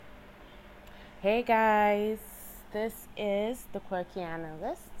Hey guys, this is The Quirky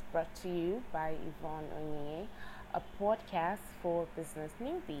Analyst brought to you by Yvonne Onye, a podcast for business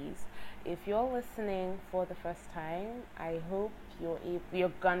newbies. If you're listening for the first time, I hope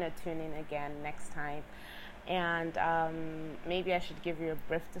you're gonna tune in again next time. And maybe I should give you a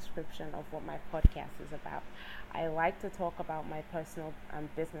brief description of what my podcast is about. I like to talk about my personal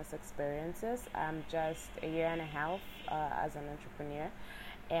business experiences. I'm just a year and a half as an entrepreneur,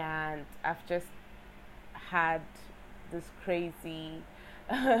 and I've just had this crazy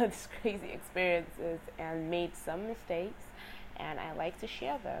this crazy experiences and made some mistakes, and I like to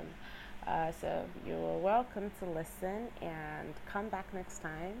share them. So you're welcome to listen and come back next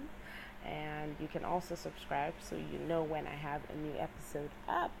time, and you can also subscribe so you know when I have a new episode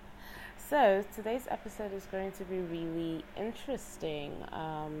up. So today's episode is going to be really interesting,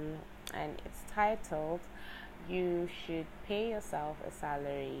 and it's titled "You Should Pay Yourself a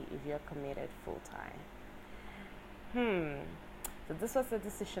Salary If You're Committed Full Time." So this was a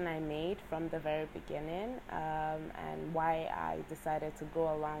decision I made from the very beginning, and why I decided to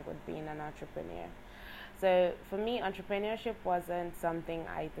go along with being an entrepreneur. So for me, entrepreneurship wasn't something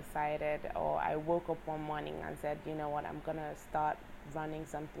I decided, or I woke up one morning and said, you know what, I'm gonna start running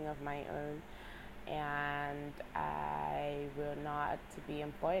something of my own, and I will not to be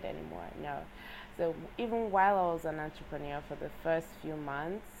employed anymore. No. So even while I was an entrepreneur for the first few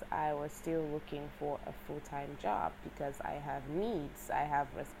months, I was still looking for a full-time job because I have needs, I have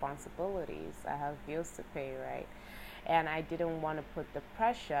responsibilities, I have bills to pay, right? And I didn't want to put the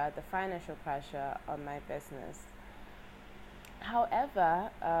pressure, the financial pressure, on my business.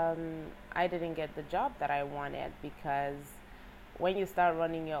 However, I didn't get the job that I wanted because when you start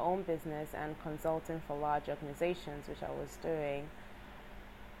running your own business and consulting for large organizations, which I was doing,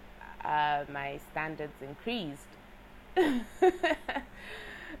 my standards increased.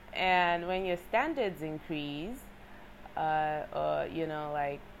 And when your standards increase, or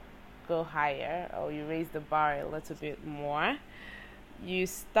like go higher, or you raise the bar a little bit more, you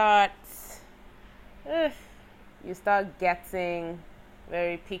start getting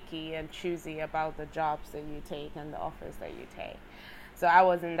very picky and choosy about the jobs that you take and the offers that you take. So I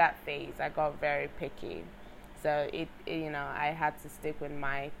was in that phase. I got very picky. So I had to stick with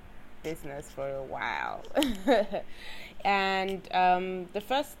my business for a while. And the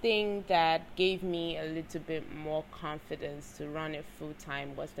first thing that gave me a little bit more confidence to run it full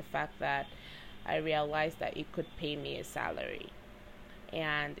time was the fact that I realized that it could pay me a salary,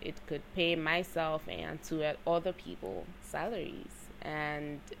 and it could pay myself and to other people salaries.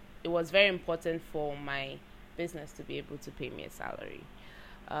 And it was very important for my business to be able to pay me a salary,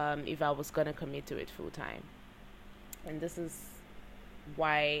 if I was going to commit to it full time. And this is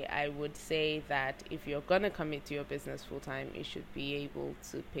why I would say that if you're going to commit to your business full time, it should be able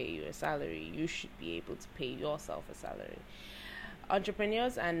to pay you a salary. You should be able to pay yourself a salary.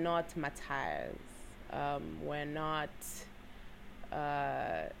 Entrepreneurs are not martyrs. We're not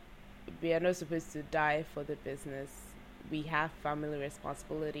we are not supposed to die for the business. We have family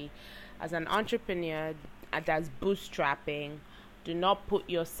responsibility. As an entrepreneur that's bootstrapping, do not put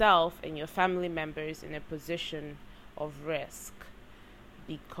yourself and your family members in a position of risk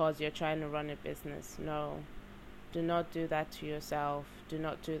because you're trying to run a business. No, do not do that to yourself. Do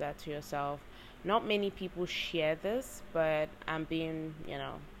not do that to yourself. Not many people share this, but I'm being,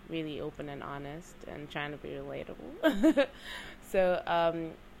 really open and honest and trying to be relatable. So,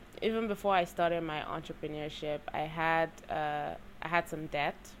 even before I started my entrepreneurship, I had some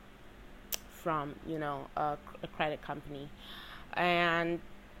debt from, a credit company, and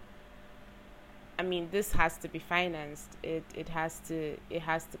I mean, this has to be financed. It has to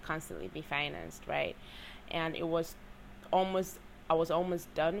constantly be financed, right? And I was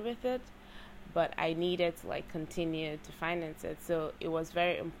almost done with it, but I needed to continue to finance it. So it was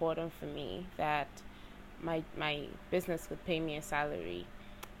very important for me that my business could pay me a salary,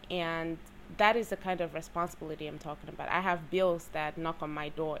 and that is the kind of responsibility I'm talking about. I have bills that knock on my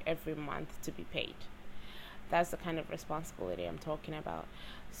door every month to be paid. That's the kind of responsibility I'm talking about.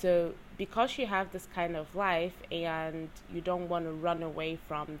 So because you have this kind of life and you don't want to run away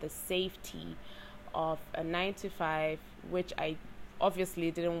from the safety of a 9 to 5, which I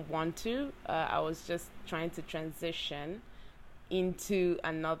obviously didn't want to, I was just trying to transition into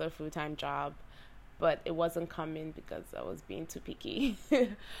another full-time job, but it wasn't coming because I was being too picky.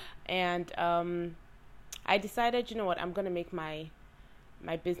 And I decided, you know what, I'm going to make my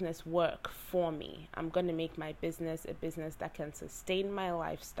business work for me. I'm going to make my business a business that can sustain my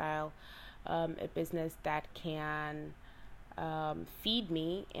lifestyle, a business that can feed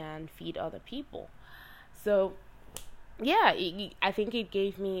me and feed other people. So yeah, I think it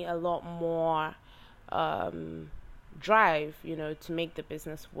gave me a lot more drive, to make the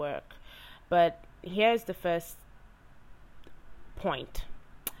business work. But here's the first point: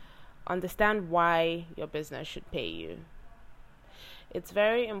 understand why your business should pay you. It's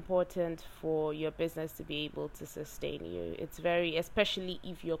very important for your business to be able to sustain you. Especially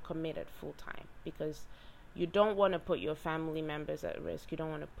if you're committed full time, because you don't want to put your family members at risk. You don't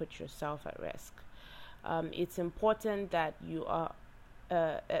want to put yourself at risk. It's important that you are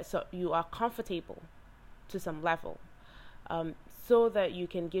comfortable to some level, so that you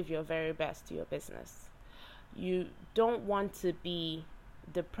can give your very best to your business. You don't want to be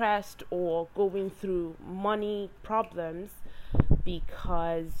depressed or going through money problems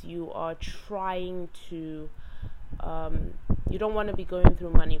because you are trying to you don't want to be going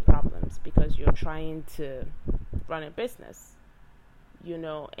through money problems because you're trying to run a business,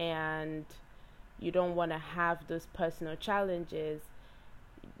 and you don't want to have those personal challenges.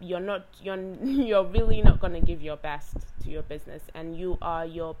 You're really not going to give your best to your business, and you are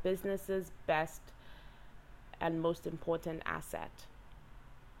your business's best and most important asset.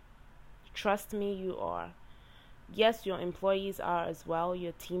 Trust me, you are. Yes, your employees are as well,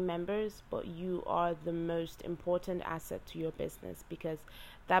 your team members, but you are the most important asset to your business, because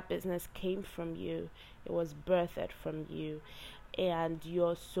that business came from you. It was birthed from you, and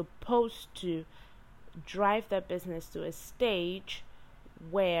you're supposed to drive that business to a stage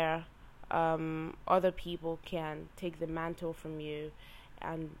where other people can take the mantle from you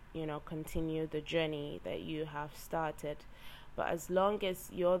and continue the journey that you have started. But as long as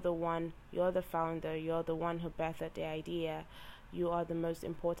you're the founder, you're the one who birthed the idea, you are the most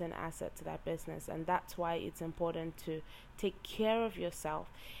important asset to that business. And that's why it's important to take care of yourself.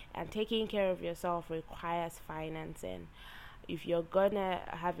 And taking care of yourself requires financing. If you're gonna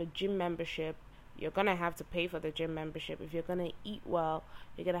have a gym membership, you're gonna have to pay for the gym membership. If you're gonna eat well,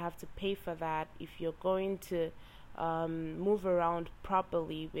 you're gonna have to pay for that. If you're going to move around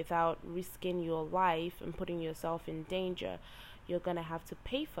properly without risking your life and putting yourself in danger, you're gonna have to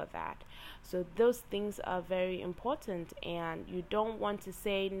pay for that. So those things are very important, and you don't want to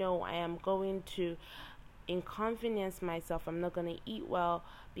say, no, I am going to inconvenience myself, I'm not going to eat well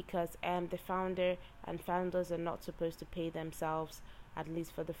because I am the founder, and founders are not supposed to pay themselves, at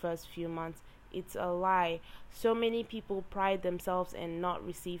least for the first few months. It's a lie. So many people pride themselves in not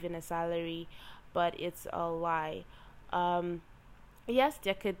receiving a salary, but it's a lie. Yes,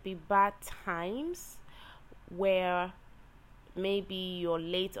 there could be bad times where maybe you're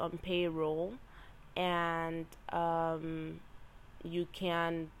late on payroll, and you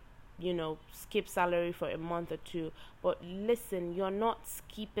can skip salary for a month or two. But listen, you're not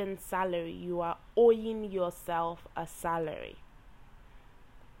skipping salary, you are owing yourself a salary.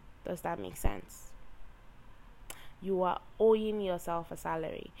 Does that make sense? You are owing yourself a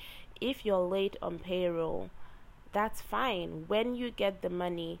salary. If you're late on payroll, that's fine. When you get the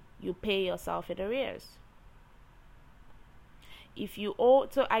money, you pay yourself in arrears. If you owe,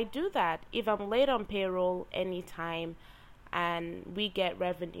 so I do that. If I'm late on payroll anytime and we get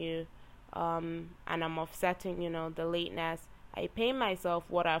revenue, and I'm offsetting, the lateness, I pay myself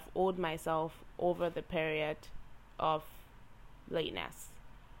what I've owed myself over the period of lateness.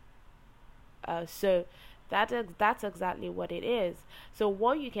 So that's exactly what it is. So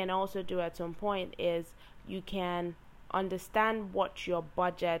what you can also do at some point is you can understand what your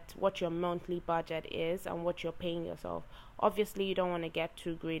monthly budget is and what you're paying yourself. Obviously, you don't want to get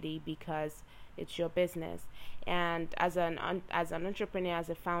too greedy because it's your business. And as an entrepreneur, as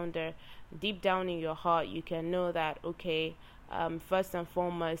a founder, deep down in your heart, you can know that, okay, first and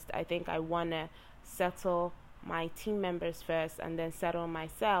foremost, I think I want to settle my team members first and then settle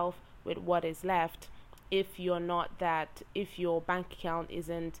myself with what is left. If your bank account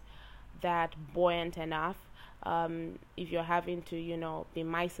isn't that buoyant enough, if you're having to be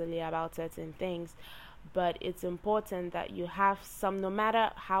miserly about certain things. But it's important that you have some, no matter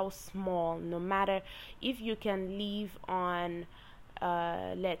how small, no matter if you can live on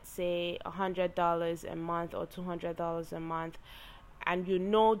let's say $100 a month or $200 a month, and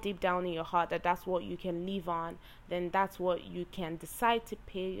deep down in your heart that that's what you can live on, then that's what you can decide to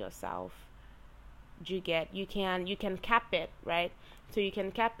pay yourself. Do you get? You can cap it, right? So you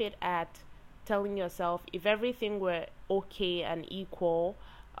can cap it at telling yourself, if everything were okay and equal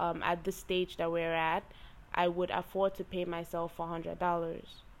at the stage that we're at, I would afford to pay myself $100.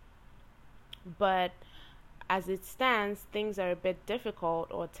 But as it stands, things are a bit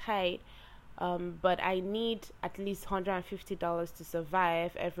difficult or tight. But I need at least $150 to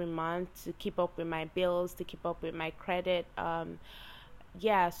survive every month, to keep up with my bills, to keep up with my credit.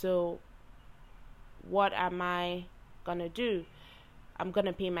 So what am I gonna do? I'm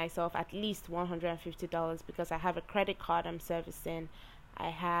gonna pay myself at least $150 because I have a credit card I'm servicing, I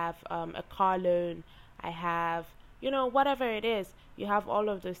have a car loan, I have, whatever it is. You have all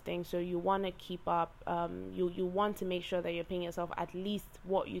of those things, so you want to keep up. You want to make sure that you're paying yourself at least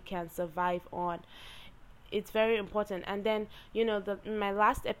what you can survive on. It's very important. And then, in my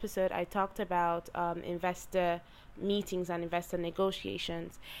last episode, I talked about investor meetings and investor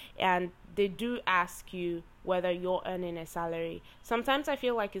negotiations, and they do ask you whether you're earning a salary. Sometimes I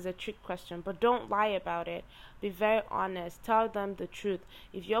feel like it's a trick question, but don't lie about it. Be very honest. Tell them the truth.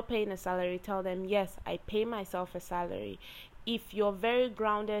 If you're paying a salary, tell them, yes, I pay myself a salary. If you're very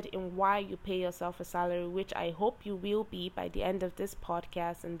grounded in why you pay yourself a salary, which I hope you will be by the end of this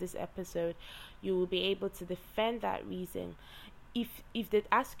podcast and this episode, you will be able to defend that reason. If they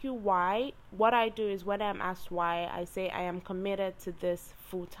ask you why, what I do is when I'm asked why, I say I am committed to this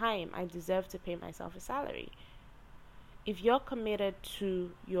full time. I deserve to pay myself a salary. If you're committed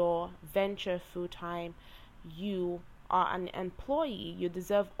to your venture full time, you are an employee. You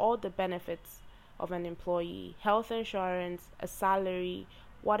deserve all the benefits of an employee. Health insurance, a salary,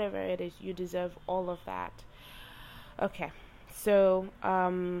 whatever it is, you deserve all of that. Okay. So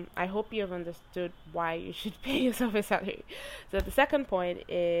I hope you have understood why you should pay yourself a salary. So the second point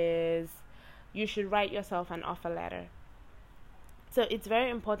is you should write yourself an offer letter. So it's very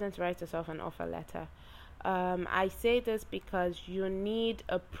important to write yourself an offer letter. I say this because you need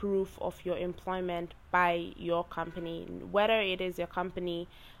a proof of your employment by your company, whether it is your company,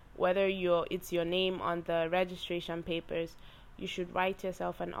 whether it's your name on the registration papers. You should write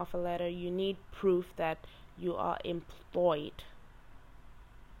yourself an offer letter. You need proof that you are employed.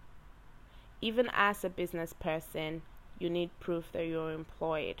 Even as a business person, you need proof that you're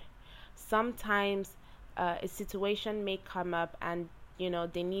employed. Sometimes a situation may come up and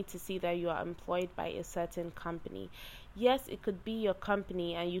they need to see that you are employed by a certain company. Yes, it could be your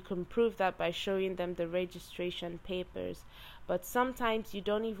company and you can prove that by showing them the registration papers. But sometimes you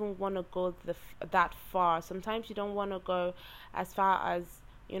don't even want to go that far. Sometimes you don't want to go as far as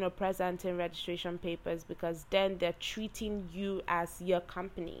presenting registration papers, because then they're treating you as your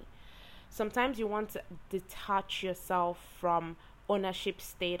company. Sometimes you want to detach yourself from ownership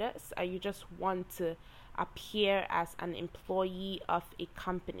status and you just want to appear as an employee of a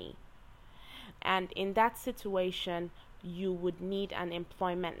company. And in that situation, you would need an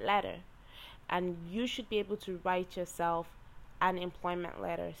employment letter. And you should be able to write yourself an employment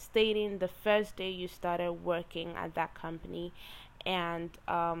letter stating the first day you started working at that company, and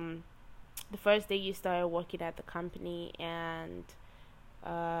the first day you started working at the company, and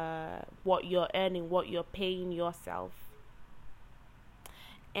what you're earning, what you're paying yourself.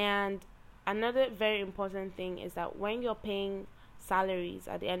 And another very important thing is that when you're paying salaries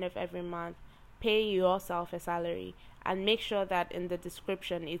at the end of every month, pay yourself a salary and make sure that in the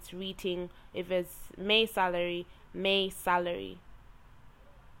description it's reading, if it's May salary, May salary.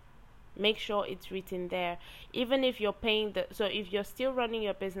 Make sure it's written there. Even if you're paying so if you're still running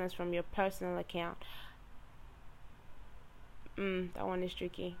your business from your personal account, that one is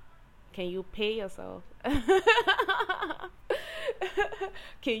tricky. Can you pay yourself?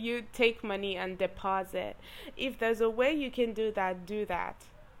 Can you take money and deposit? If there's a way you can do that, do that.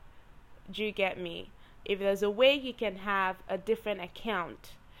 Do you get me? If there's a way you can have a different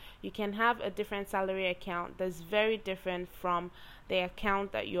account, you can have a different salary account that's very different from the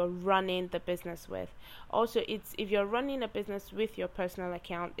account that you're running the business with. Also, if you're running a business with your personal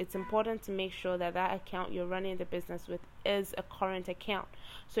account, it's important to make sure that that account you're running the business with is a current account.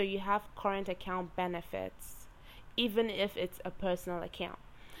 So you have current account benefits, even if it's a personal account.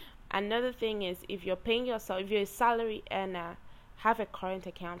 Another thing is, if you're paying yourself, if you're a salary earner, have a current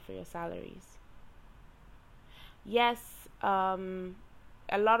account for your salaries. Yes, a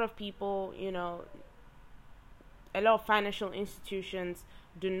lot of people, a lot of financial institutions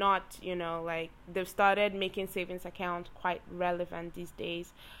do not, they've started making savings account quite relevant these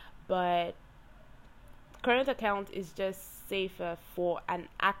days, but current account is just safer for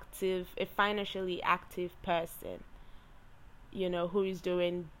a financially active person, who is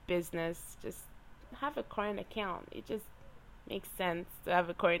doing business. Just have a current account. It just makes sense to have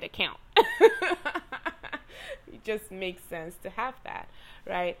a current account. It just makes sense to have that,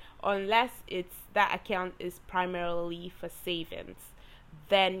 right? Unless that account is primarily for savings,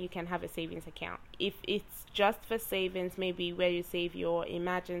 then you can have a savings account. If it's just for savings, maybe where you save your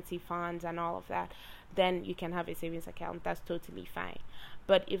emergency funds and all of that, then you can have a savings account. That's totally fine.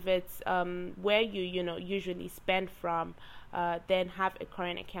 But if it's where you usually spend from, then have a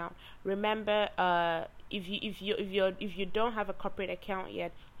current account. Remember, if you don't have a corporate account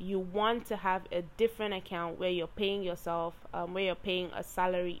yet, you want to have a different account where you're paying yourself, where you're paying a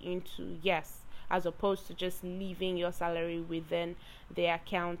salary into, yes, as opposed to just leaving your salary within the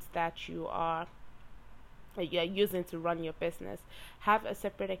account that you're using to run your business. Have a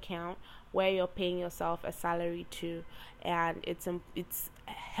separate account where you're paying yourself a salary to, and it's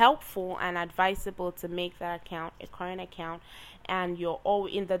helpful and advisable to make that account a current account. And you're all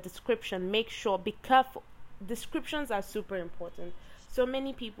in the description, make sure, be careful, descriptions are super important. So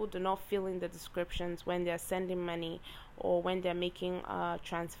many people do not fill in the descriptions when they're sending money or when they're making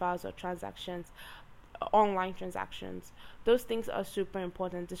transfers or transactions, online transactions. Those things are super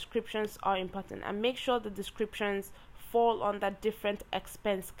important. Descriptions are important, and make sure the descriptions fall under different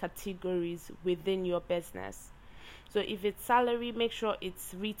expense categories within your business. So if it's salary, make sure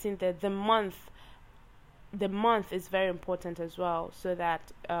it's written there. The month is very important as well, so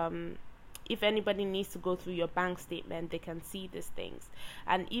that if anybody needs to go through your bank statement, they can see these things.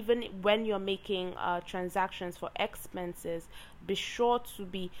 And even when you're making transactions for expenses, be sure to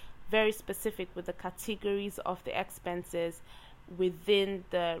be very specific with the categories of the expenses within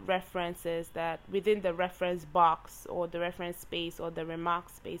the within the reference box or the reference space or the remark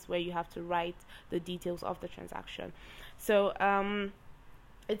space where you have to write the details of the transaction. So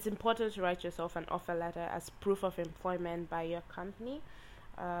it's important to write yourself an offer letter as proof of employment by your company.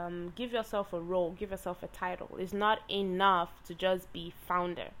 Give yourself a role, give yourself a title. It's not enough to just be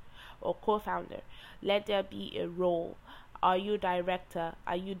founder or co-founder. Let there be a role. Are you director?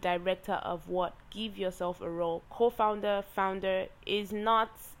 Are you director of what? Give yourself a role. Co-founder, founder is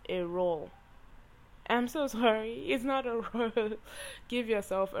not a role. I'm so sorry. It's not a role. Give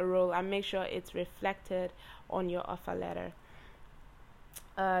yourself a role and make sure it's reflected on your offer letter.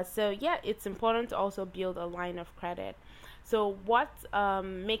 So yeah, it's important to also build a line of credit. So what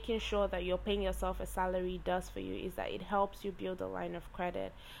making sure that you're paying yourself a salary does for you is that it helps you build a line of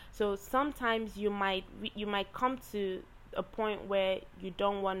credit. So sometimes you might come to a point where you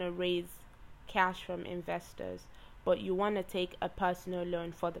don't want to raise cash from investors, but you want to take a personal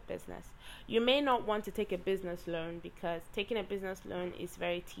loan for the business. You may not want to take a business loan because taking a business loan is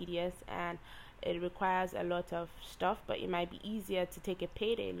very tedious and it requires a lot of stuff, but it might be easier to take a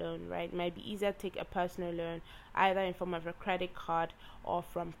payday loan, right? It might be easier to take a personal loan either in form of a credit card or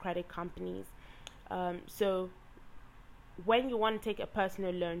from credit companies. So when you want to take a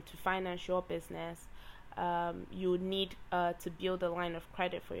personal loan to finance your business, you need to build a line of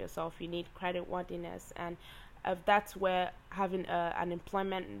credit for yourself. You need credit worthiness, and that's where having an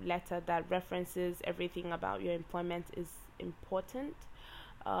employment letter that references everything about your employment is important.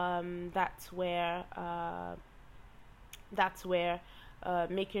 That's where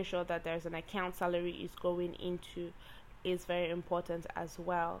making sure that there's an account salary is going into is very important as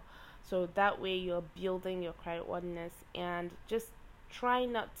well. So that way you're building your credit worthiness, and just try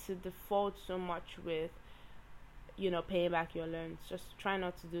not to default so much with paying back your loans. Just try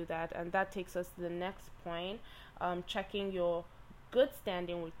not to do that. And that takes us to the next point, checking your good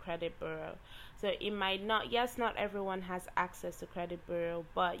standing with credit bureau. So it might not, yes, not everyone has access to credit bureau,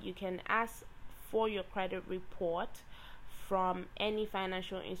 but you can ask for your credit report from any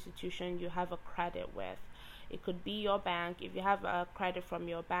financial institution you have a credit with. It could be your bank. If you have a credit from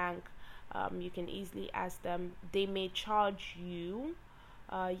your bank, you can easily ask them. They may charge you,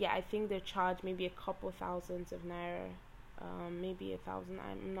 I think they charge maybe a couple thousands of naira, maybe 1,000,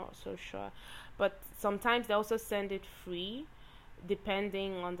 I'm not so sure, but sometimes they also send it free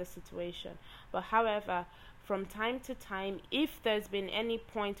depending on the situation. But however, from time to time, if there's been any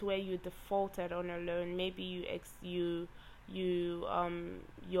point where you defaulted on a loan, maybe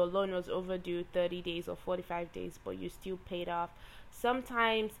your loan was overdue 30 days or 45 days, but you still paid off.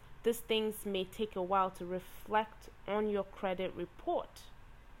 Sometimes these things may take a while to reflect on your credit report.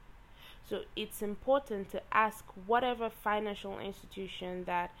 So it's important to ask whatever financial institution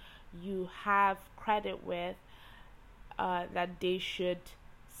that you have credit with, that they should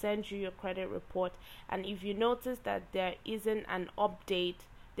send you your credit report. And if you notice that there isn't an update,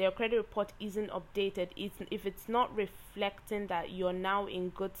 their credit report isn't updated, if it's not reflecting that you're now in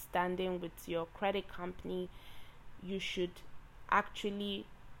good standing with your credit company, you should actually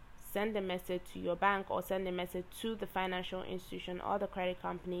send a message to your bank or send a message to the financial institution or the credit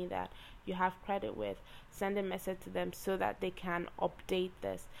company that you have credit with. Send a message to them so that they can update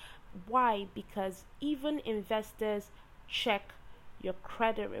this. Why? Because even investors check your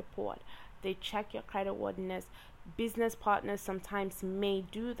credit report. They check your credit worthiness. Business partners sometimes may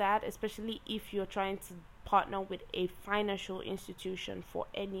do that, especially if you're trying to partner with a financial institution for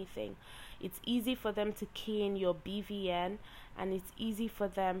anything. It's easy for them to key in your BVN, and it's easy for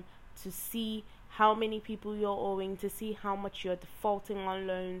them to see how many people you're owing, to see how much you're defaulting on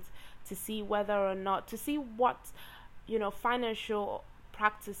loans, to see whether or not, to see what, financial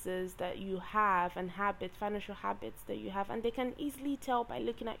practices that you have and financial habits that you have, and they can easily tell by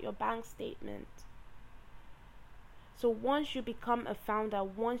looking at your bank statement. So once you become a founder,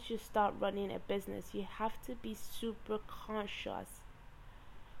 once you start running a business, you have to be super conscious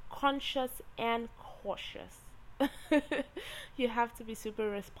and cautious. You have to be super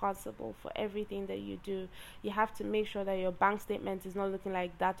responsible for everything that you do. You have to make sure that your bank statement is not looking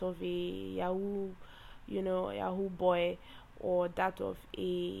like that of a Yahoo boy, or that of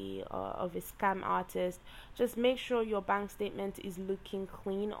a scam artist. Just make sure your bank statement is looking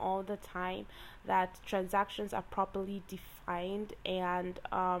clean all the time, that transactions are properly defined, and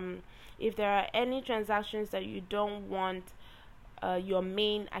if there are any transactions that you don't want your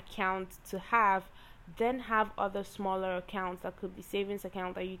main account to have, then have other smaller accounts that could be savings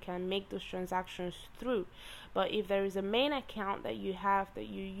account that you can make those transactions through. But if there is a main account that you have that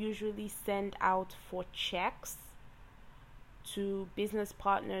you usually send out for checks to business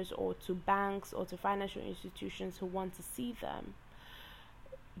partners or to banks or to financial institutions who want to see them,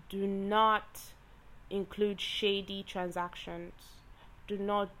 do not include shady transactions. Do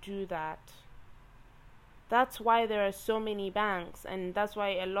not do that. That's why there are so many banks, and that's why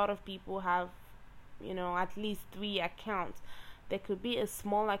a lot of people have at least 3 accounts. There could be a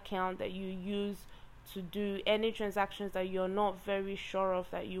small account that you use to do any transactions that you're not very sure of,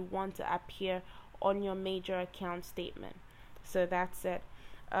 that you want to appear on your major account statement. So that's it.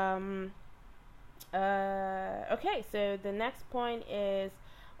 Okay, so the next point is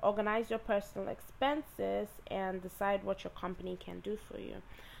organize your personal expenses and decide what your company can do for you.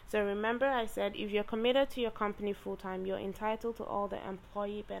 So remember, I said if you're committed to your company full time, you're entitled to all the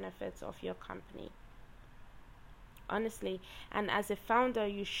employee benefits of your company. Honestly, and as a founder,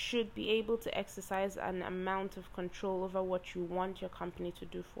 you should be able to exercise an amount of control over what you want your company to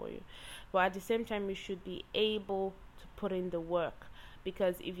do for you. But at the same time, you should be able to put in the work,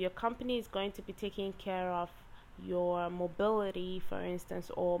 because if your company is going to be taking care of your mobility, for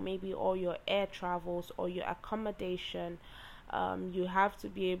instance, or maybe all your air travels or your accommodation, you have to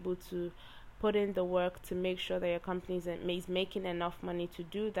be able to put in the work to make sure that your company is making enough money to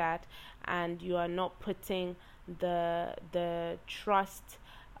do that, and you are not putting the trust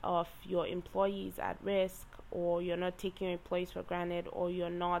of your employees at risk, or you're not taking your employees for granted, or you're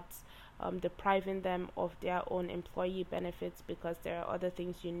not depriving them of their own employee benefits because there are other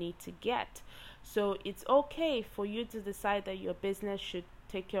things you need to get. So it's okay for you to decide that your business should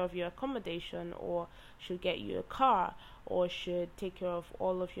take care of your accommodation, or should get you a car, or should take care of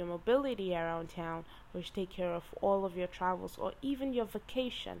all of your mobility around town, or should take care of all of your travels, or even your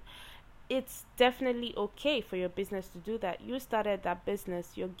vacation. It's definitely okay for your business to do that. You started that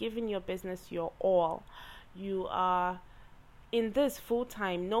business, you're giving your business your all. You are in this full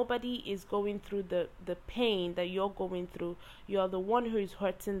time. Nobody is going through the pain that you're going through. You're the one who is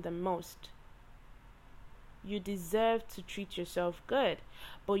hurting the most. You deserve to treat yourself good,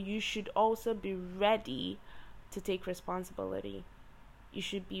 but you should also be ready to take responsibility. You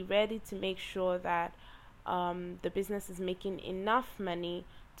should be ready to make sure that the business is making enough money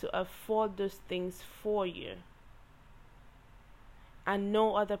to afford those things for you, and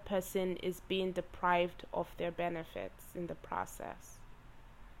no other person is being deprived of their benefits in the process.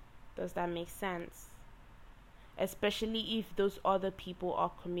 Does that make sense? Especially if those other people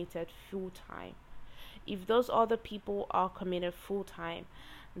are committed full time. If those other people are committed full time,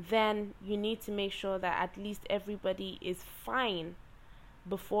 then you need to make sure that at least everybody is fine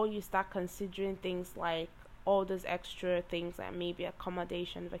before you start considering things like all those extra things, like maybe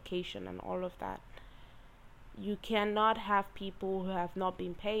accommodation, vacation, and all of that. You cannot have people who have not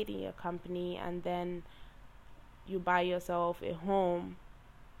been paid in your company, and then you buy yourself a home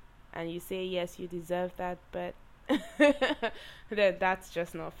and you say yes, you deserve that, but that's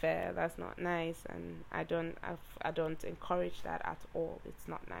just not fair. That's not nice, and I don't encourage that at all. It's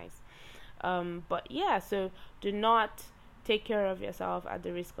not nice. But yeah, so do not take care of yourself at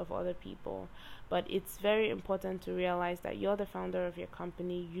the risk of other people. But it's very important to realize that you're the founder of your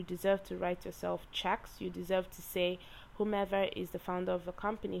company. You deserve to write yourself checks. You deserve to say whomever is the founder of the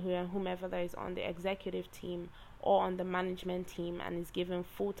company, whomever that is on the executive team or on the management team and is given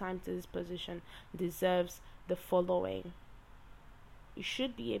full time to this position, deserves the following. You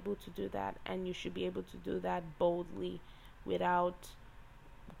should be able to do that, and you should be able to do that boldly, without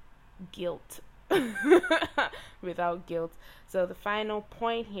guilt. Without guilt. So the final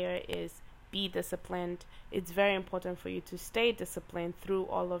point here is be disciplined. It's very important for you to stay disciplined through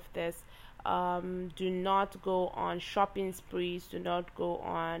all of this. Do not go on shopping sprees. Do not go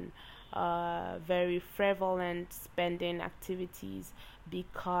on very frivolent spending activities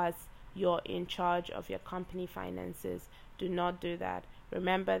because you're in charge of your company finances. Do not do that.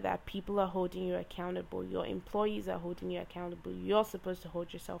 Remember that people are holding you accountable. Your employees are holding you accountable. You're supposed to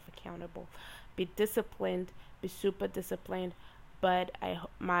hold yourself accountable. Be disciplined. Be super disciplined. But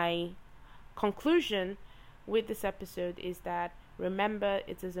my conclusion with this episode is that remember,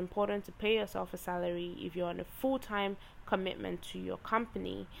 it is important to pay yourself a salary if you're on a full-time commitment to your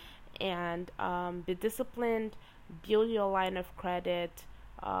company, and be disciplined, build your line of credit,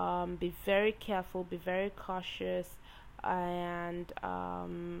 be very careful, be very cautious, and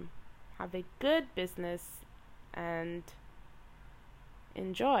have a good business and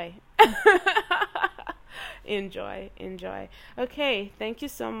enjoy. enjoy. Okay, thank you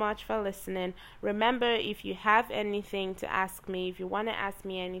so much for listening. Remember, if you have anything to ask me, if you want to ask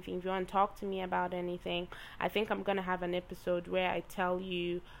me anything, if you want to talk to me about anything, I think I'm going to have an episode where I tell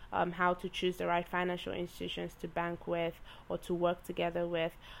you how to choose the right financial institutions to bank with or to work together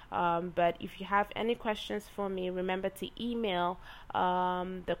with. But if you have any questions for me, remember to email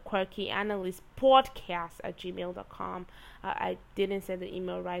the Quirky Analyst Podcast at gmail.com. I didn't say the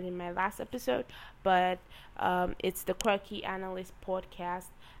email right in my last episode, but it's the Quirky Analyst Podcast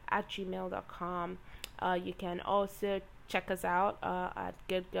at gmail.com. You can also check us out at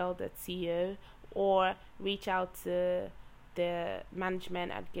goodgirl.co or reach out to the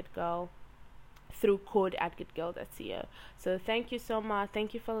management at GoodGirl through code at goodgirl.co. So thank you so much.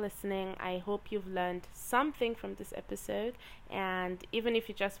 Thank you for listening. I hope you've learned something from this episode. And even if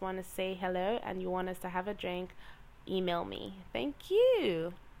you just want to say hello and you want us to have a drink, email me. Thank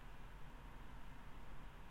you.